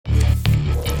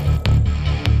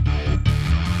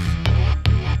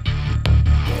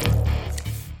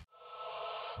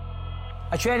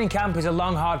A training camp is a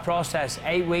long, hard process,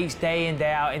 8 weeks, day in,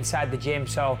 day out inside the gym.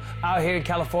 So out here in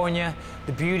California,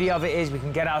 the beauty of it is we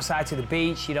can get outside to the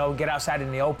beach, you know, get outside in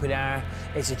the open air.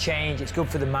 It's a change, it's good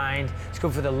for the mind, it's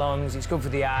good for the lungs, it's good for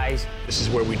the eyes. This is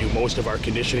where we do most of our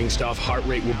conditioning stuff. Heart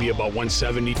rate will be about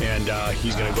 170, and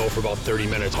he's gonna go for about 30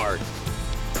 minutes hard.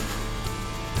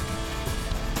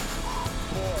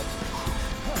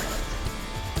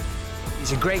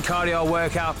 It's a great cardio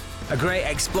workout, a great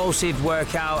explosive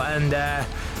workout, and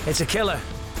it's a killer.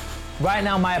 Right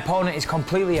now, my opponent is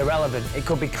completely irrelevant. It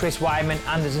could be Chris Weidman,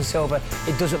 Anderson Silva,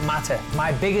 it doesn't matter.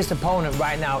 My biggest opponent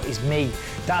right now is me.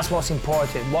 That's what's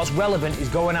important. What's relevant is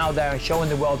going out there and showing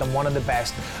the world I'm one of the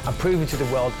best and proving to the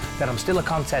world that I'm still a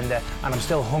contender and I'm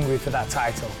still hungry for that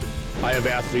title. I have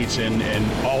athletes in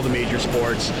all the major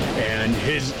sports, and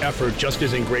his effort just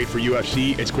isn't great for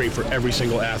UFC, it's great for every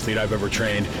single athlete I've ever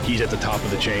trained. He's at the top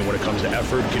of the chain when it comes to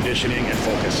effort, conditioning, and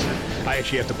focus. I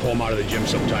actually have to pull him out of the gym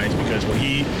sometimes because when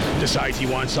he decides he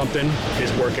wants something,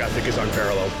 his work ethic is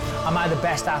unparalleled. Am I the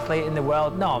best athlete in the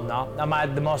world? No, I'm not. Am I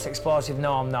the most explosive?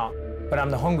 No, I'm not. But I'm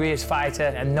the hungriest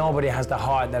fighter, and nobody has the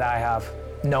heart that I have.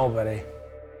 Nobody.